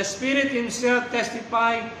 The Spirit Himself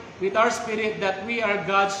testify with our spirit that we are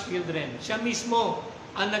God's children. Siya mismo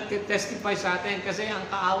ang nagtitestify sa atin kasi ang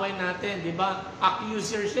kaaway natin, di ba?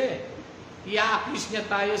 Accuser siya. I-accuse niya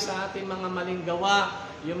tayo sa ating mga maling gawa,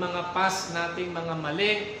 yung mga past nating mga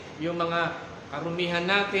mali, yung mga karumihan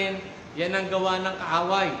natin, yan ang gawa ng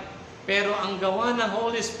kaaway. Pero ang gawa ng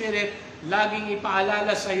Holy Spirit, laging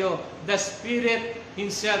ipaalala sa iyo, the Spirit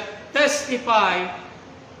Himself testify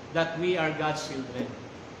that we are God's children.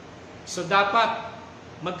 So dapat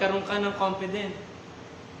magkaroon ka ng confidence.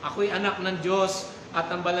 Ako'y anak ng Diyos at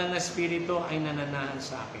ang banal na Espiritu ay nananahan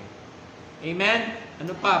sa akin. Amen?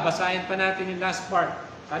 Ano pa? Basahin pa natin yung last part.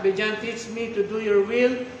 Sabi diyan, teach me to do your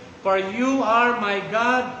will, for you are my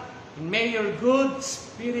God, and may your good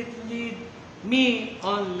Spirit lead me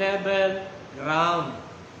on level ground.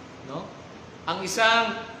 No? Ang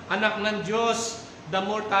isang anak ng Diyos, the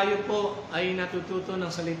more tayo po ay natututo ng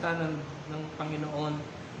salita ng Panginoon,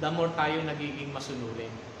 the more tayo nagiging masunurin.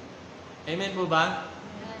 Amen po ba?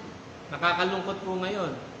 Nakakalungkot po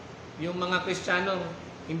ngayon. Yung mga Kristiyano,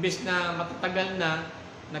 imbes na matatagal na,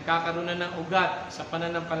 nagkakaroon na ng ugat sa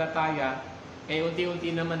pananampalataya,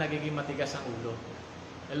 unti-unti naman nagiging matigas ang ulo.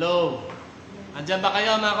 Hello? Andiyan ba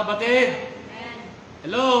kayo mga kapatid?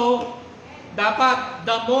 Hello? Dapat,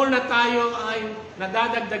 the more na tayo ay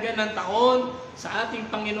nadadagdagan ng taon sa ating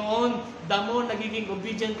Panginoon, the more nagiging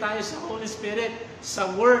obedient tayo sa Holy Spirit, sa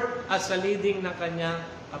work at sa leading ng Kanyang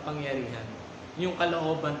kapangyarihan. Yung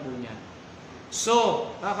kalooban po niya. So,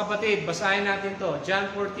 mga kapatid, basahin natin to. John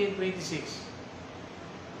 14:26.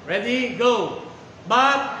 Ready? Go!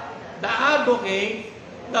 But the Advocate,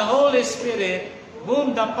 the Holy Spirit,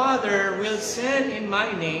 whom the Father will send in my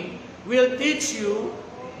name, will teach you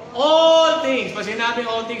all things. Pag sinabing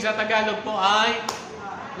all things sa Tagalog po ay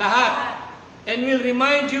lahat. And will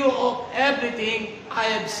remind you of everything I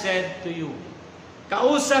have said to you.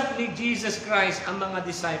 Kausap ni Jesus Christ ang mga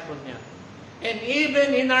disciple niya. And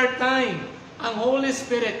even in our time, ang Holy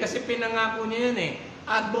Spirit, kasi pinangako niya yan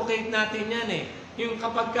advocate natin yan Yung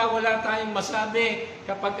kapag ka wala tayong masabi,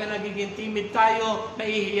 kapag ka nagiging timid tayo,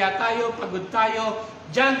 nahihiya tayo, pagod tayo,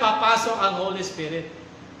 dyan papasok ang Holy Spirit.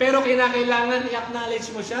 Pero kinakailangan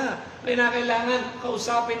i-acknowledge mo siya. Kinakailangan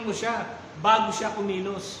kausapin mo siya bago siya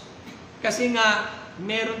kumilos. Kasi nga,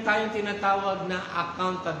 meron tayong tinatawag na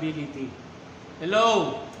accountability.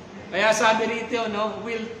 Hello? Kaya sabi rito,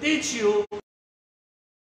 will teach you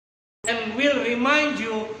and will remind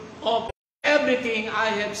you of everything I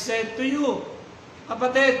have said to you.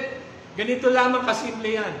 Kapatid, ganito lamang kasimple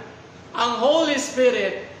yan. Ang Holy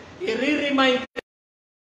Spirit, i-remind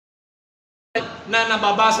na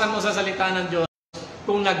nababasa mo sa salita ng Diyos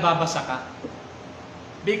kung nagbabasa ka.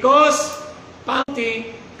 Because,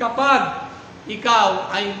 kapag ikaw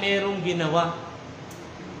ay merong ginawa,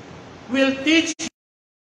 will teach you,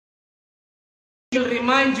 will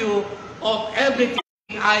remind you of everything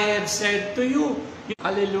I have said to you.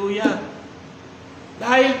 Hallelujah.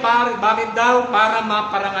 Bakit daw? Para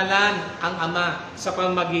maparangalan ang Ama sa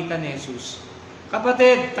pamamagitan ni Jesus.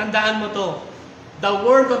 Kapatid, tandaan mo to. The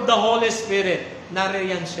work of the Holy Spirit,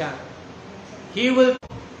 nariyan siya. He will,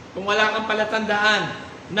 kung wala kang palatandaan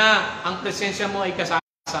na ang presensya mo ay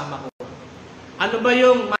kasama ko. Ano ba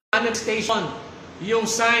yung manifestation? Yung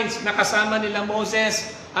signs na kasama nila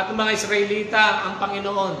Moses at mga Israelita ang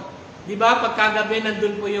Panginoon. Di ba? Pagkagabi,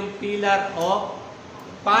 nandun po yung pillar of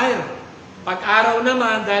fire. Pag-araw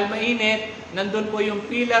naman, dahil mainit, nandun po yung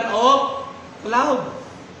pillar of cloud.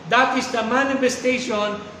 That is the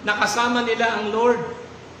manifestation na kasama nila ang Lord.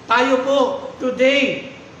 Tayo po, today,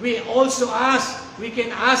 we can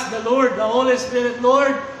ask the Lord, the Holy Spirit,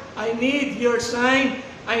 Lord, I need your sign.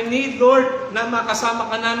 I need, Lord, na makasama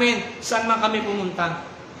ka namin saan man kami pumunta.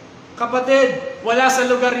 Kapatid, wala sa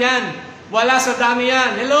lugar yan. Wala sa dami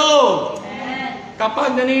yan. Hello! Amen.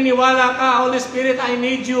 Kapag naniniwala ka, Holy Spirit, I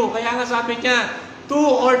need you. Kaya nga sabi niya, 2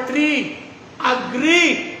 or 3,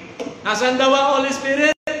 agree. Nasaan daw ang Holy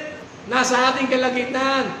Spirit? Nasa ating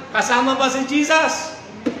kalagitnaan. Kasama ba si Jesus?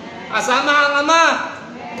 Kasama ang Ama?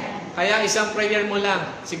 Kaya isang prayer mo lang,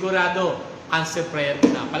 sigurado, answer prayer mo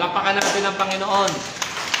na. Palakpakan natin ang Panginoon.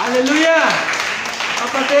 Hallelujah!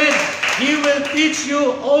 Kapatid, He will teach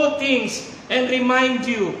you all things and remind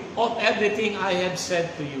you of everything I have said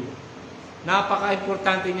to you.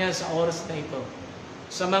 Napaka-importante niya sa oras na ito.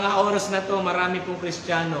 Sa mga oras na ito, marami pong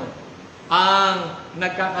Kristiyano ang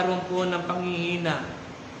nagkakaroon po ng panghihina,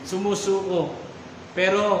 sumusuko.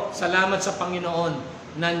 Pero salamat sa Panginoon,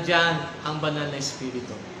 nandyan ang banal na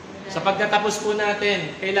Espiritu. Sa pagkatapos po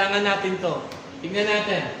natin, kailangan natin to. Tingnan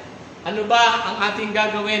natin. Ano ba ang ating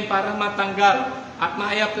gagawin para matanggap at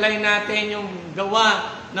ma-apply natin yung gawa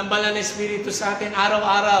ng banal na Espiritu sa atin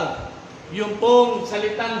araw-araw? Yung pong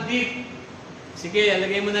salitang deep. Sige,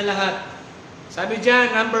 alagay mo na lahat. Sabi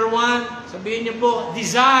dyan, number 1, sabihin niyo po,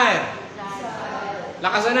 desire.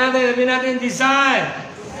 Lakasan natin, sabihin natin, desire.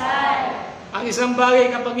 Ang isang bagay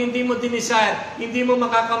kapag hindi mo dinesire, hindi mo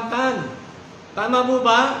makakamtan. Tama po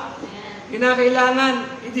ba?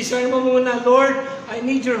 Kinakailangan, i-desire mo muna, Lord, I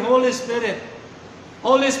need your Holy Spirit.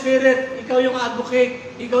 Holy Spirit, ikaw yung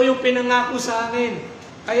advocate, ikaw yung pinangako sa akin.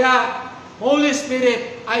 Kaya, Holy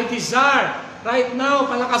Spirit, I desire. Right now,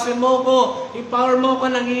 palakasin mo ko, empower mo ko,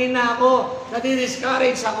 nanghihina ako,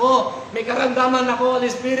 nadi-discourage ako, may karamdaman ako,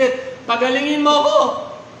 Holy Spirit, pagalingin mo ko.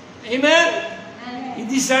 Amen?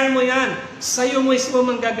 I-desire mo yan. Sa'yo mo mismo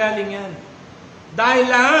manggagaling yan. Dahil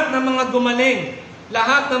lahat ng mga gumaling,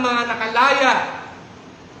 lahat ng mga nakalaya,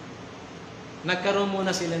 nagkaroon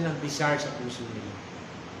muna sila ng desire sa puso nila.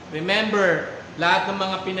 Remember, lahat ng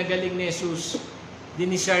mga pinagaling ni Jesus,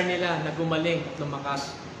 dinesire nila na gumaling at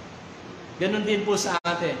lumakas. Ganon din po sa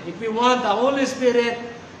atin. If we want the Holy Spirit,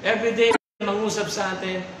 every day mangusap sa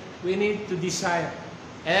atin, we need to desire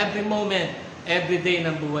every moment, every day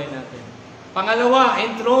ng buhay natin. Pangalawa,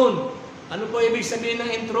 enthroned. Ano po ibig sabihin ng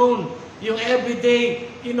enthroned? Yung everyday,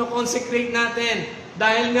 consecrate natin.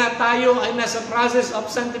 Dahil nga tayo ay nasa process of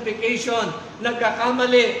sanctification,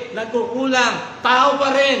 nagkakamali, nagkukulang, tao pa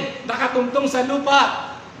rin, nakatungtong sa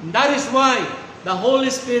lupa. That is why the Holy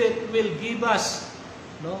Spirit will give us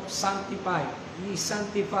sanctify. He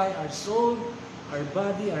sanctify our soul, our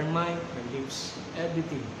body, our mind, our lips,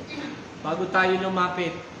 everything. Bago tayo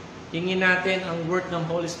lumapit, hingin natin ang work ng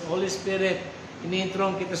Holy Spirit.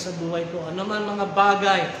 Ini-intron kita sa buhay ko. Ano man mga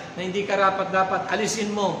bagay na hindi karapat-dapat,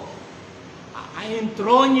 alisin mo. I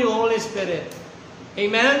enthrone you, Holy Spirit.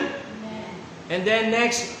 Amen? Amen? And then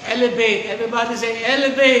next, elevate. Everybody say,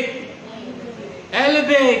 elevate.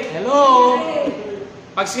 Elevate. Hello?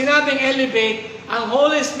 Pag sinabing elevate, ang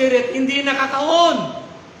Holy Spirit hindi nakataon.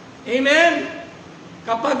 Amen?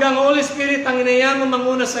 Kapag ang Holy Spirit ang inayang mo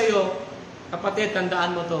manguna sa iyo, kapatid,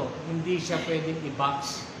 tandaan mo to, hindi siya pwedeng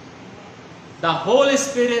i-box. The Holy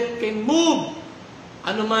Spirit can move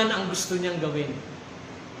ano man ang gusto niyang gawin.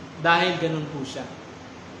 Dahil ganun po siya.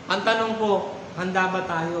 Ang tanong po, handa ba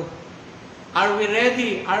tayo? Are we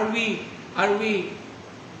ready? Are we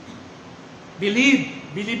believe?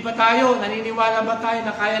 Believe ba tayo? Naniniwala ba tayo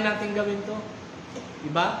na kaya natin gawin to?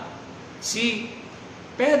 Diba? Si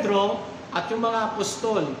Pedro at yung mga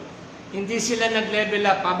apostol, hindi sila nag-level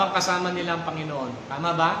up habang kasama nila ang Panginoon.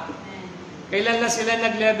 Tama ba? Kailan na sila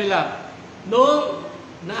nag-level up? Noong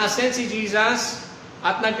na-ascend si Jesus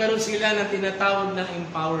at nagkaroon sila ng tinatawag na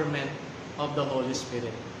empowerment of the Holy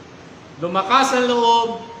Spirit. Lumakas ang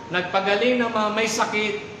loob, nagpagaling ng mga may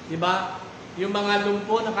sakit, di ba? Yung mga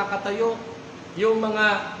lumpo nakakatayo, yung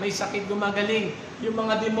mga may sakit gumagaling, yung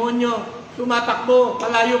mga demonyo tumatakbo,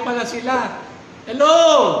 palayo pala sila. Hello!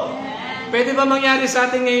 Pwede ba mangyari sa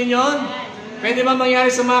atin ngayon yon? Pwede ba mangyari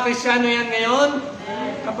sa mga Kristiyano yan ngayon?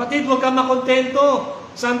 Kapatid, huwag ka makontento.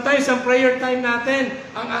 Sometimes, ang prayer time natin,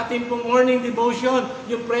 ang ating pong morning devotion,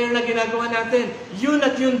 yung prayer na ginagawa natin, yun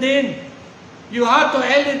at yun din. You have to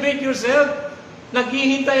elevate yourself.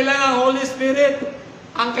 Naghihintay lang ang Holy Spirit.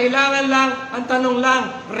 Ang kailangan lang, ang tanong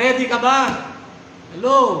lang, ready ka ba?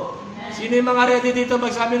 Hello? Sino yung mga ready dito?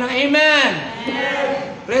 Magsabi ng Amen!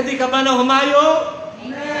 Amen. Ready ka ba na humayo?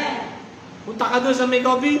 Amen. Punta ka doon sa may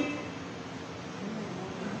coffee?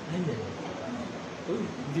 Amen. Uy,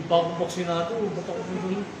 hindi pa ako buksinado. Ba't ako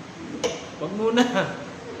doon? Huwag muna.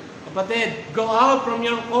 Kapatid, go out from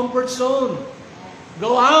your comfort zone.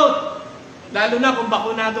 Go out. Lalo na kung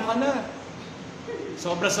bakunado ka na.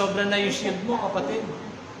 Sobra-sobra na yung shield mo, kapatid.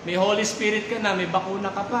 May Holy Spirit ka na, may bakuna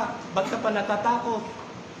ka pa. Ba't ka pa natatakot?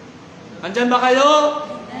 Andyan ba kayo?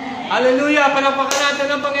 Amen. Hallelujah! Palakpakan natin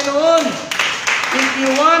ang Panginoon. If you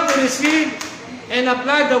want to receive and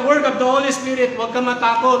apply the work of the Holy Spirit, huwag ka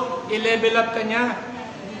matakot. I-level up ka niya.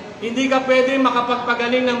 Hindi ka pwede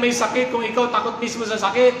makapagpagaling ng may sakit kung ikaw takot mismo sa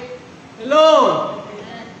sakit. Hello!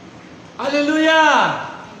 Amen. Hallelujah!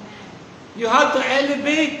 You have to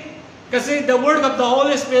elevate. Kasi the work of the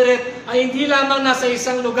Holy Spirit ay hindi lamang nasa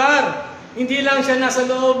isang lugar. Hindi lang siya nasa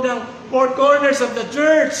loob ng four corners of the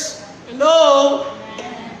church. Hello?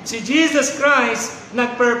 Si Jesus Christ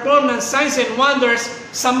nag-perform ng signs and wonders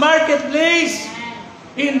sa marketplace.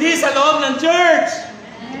 Hindi sa loob ng church.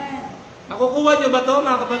 Nakukuha niyo ba ito,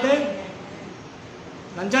 mga kapatid?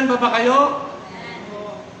 Nandyan pa ba kayo?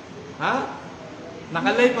 Ha?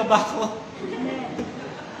 Nakalay pa ba ako?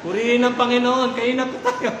 Purihin ng Panginoon. Kayo na po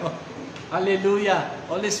tayo. Hallelujah.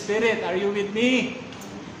 Holy Spirit, are you with me?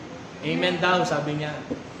 Amen daw, sabi niya.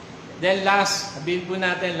 Then last, sabihin po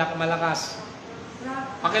natin, malakas.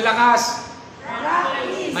 Pakilakas.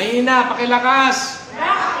 Mahina, pakilakas.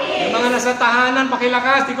 Yung mga nasa tahanan,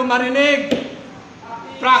 pakilakas. Di ko marinig.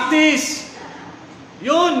 Practice.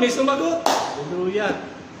 Yun, may sumagot. Hallelujah.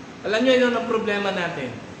 Alam niyo, yun ang problema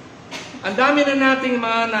natin. Ang dami na nating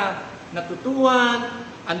mga natutuhan,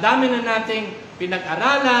 ang dami na nating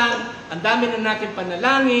pinag-aralan, ang dami na nating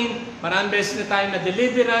panalangin, maraming beses na tayo na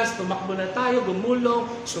deliverance, tumakbo na tayo, gumulong,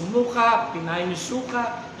 sumuka, pinahin yung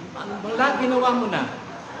suka, lahat ginawa mo na.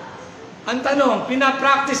 Ang tanong,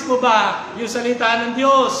 pinapractice mo ba yung salita ng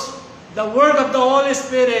Diyos? The word of the Holy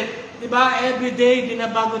Spirit, di ba? Every day,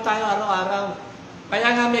 binabago tayo araw-araw. Kaya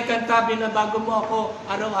nga may kanta, binabago mo ako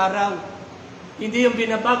araw-araw. Hindi yung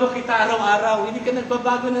binabago kita araw-araw. Hindi ka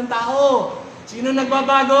nagbabago ng tao. Sino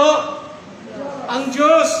nagbabago? Ang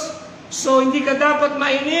Diyos. So, hindi ka dapat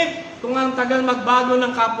mainip kung ang tagal magbago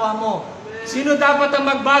ng kapwa mo. Sino dapat ang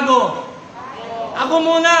magbago? Ako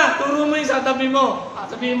muna. Turo mo yung sa tabi mo.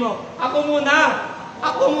 Sabihin mo, ako muna.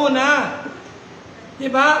 Ako muna.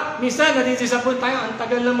 Diba? Minsan, nadisisapon tayo. Ang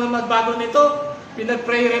tagal naman magbago nito.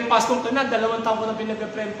 Pinag-prayer and fasting ko na. 2 taon ko na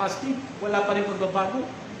pinag-prayer and fasting. Wala pa rin pagbabago.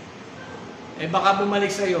 Eh, baka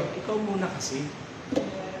bumalik sa'yo. Ikaw muna kasi.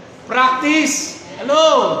 Practice. Hello?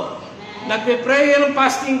 Nagpe-prayer and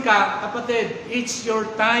fasting ka, kapatid, it's your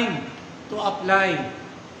time to apply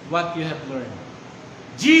what you have learned.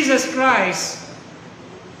 Jesus Christ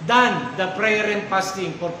done the prayer and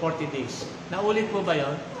fasting for 40 days. Naulit po ba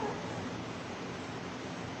yun?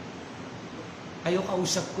 Kayo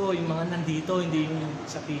kausap ko, yung mga nandito, hindi yung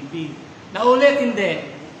sa TV. Naulit, hindi.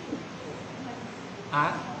 Ha?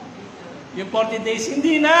 Yung 40 days,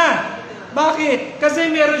 hindi na. Bakit? Kasi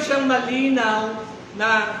meron siyang malinaw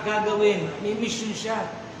na gagawin. May mission siya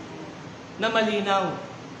na malinaw.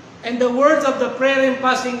 And the words of the prayer and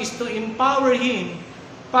fasting is to empower him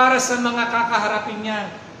para sa mga kakaharapin niya,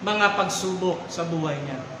 mga pagsubok sa buhay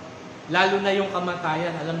niya. Lalo na yung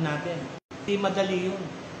kamatayan, alam natin. Hindi madali yun.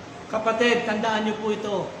 Kapatid, tandaan niyo po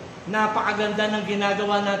ito. Napakaganda ng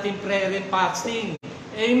ginagawa natin prayer and fasting.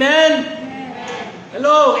 Amen?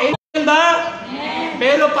 Hello? Amen ba? Amen.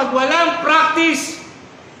 Pero pag walang practice,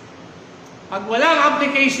 pag walang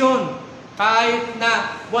application, kahit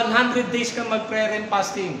na 100 days ka mag-prayer and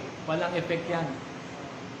fasting, walang effect yan.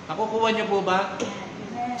 Nakukuha niyo po ba?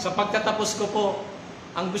 Sa pagtatapos ko po,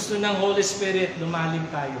 ang gusto ng Holy Spirit, lumalim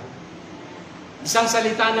tayo. Isang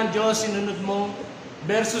salita ng Diyos, sinunod mo,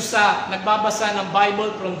 versus sa nagbabasa ng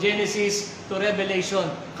Bible from Genesis to Revelation.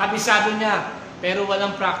 Kabisado niya, pero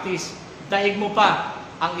walang practice. Daig mo pa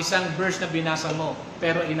ang isang verse na binasa mo,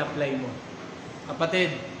 pero in-apply mo.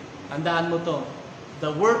 Kapatid, tandaan mo to. The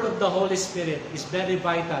work of the Holy Spirit is very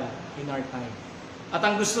vital in our time. At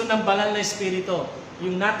ang gusto ng banal na Espiritu,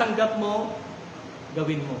 yung natanggap mo,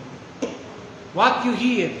 gawin mo. What you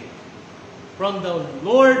hear from the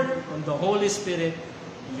Lord, from the Holy Spirit,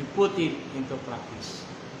 you put it into practice.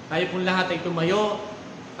 Tayo po lahat ay tumayo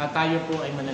at tayo po ay manalangin.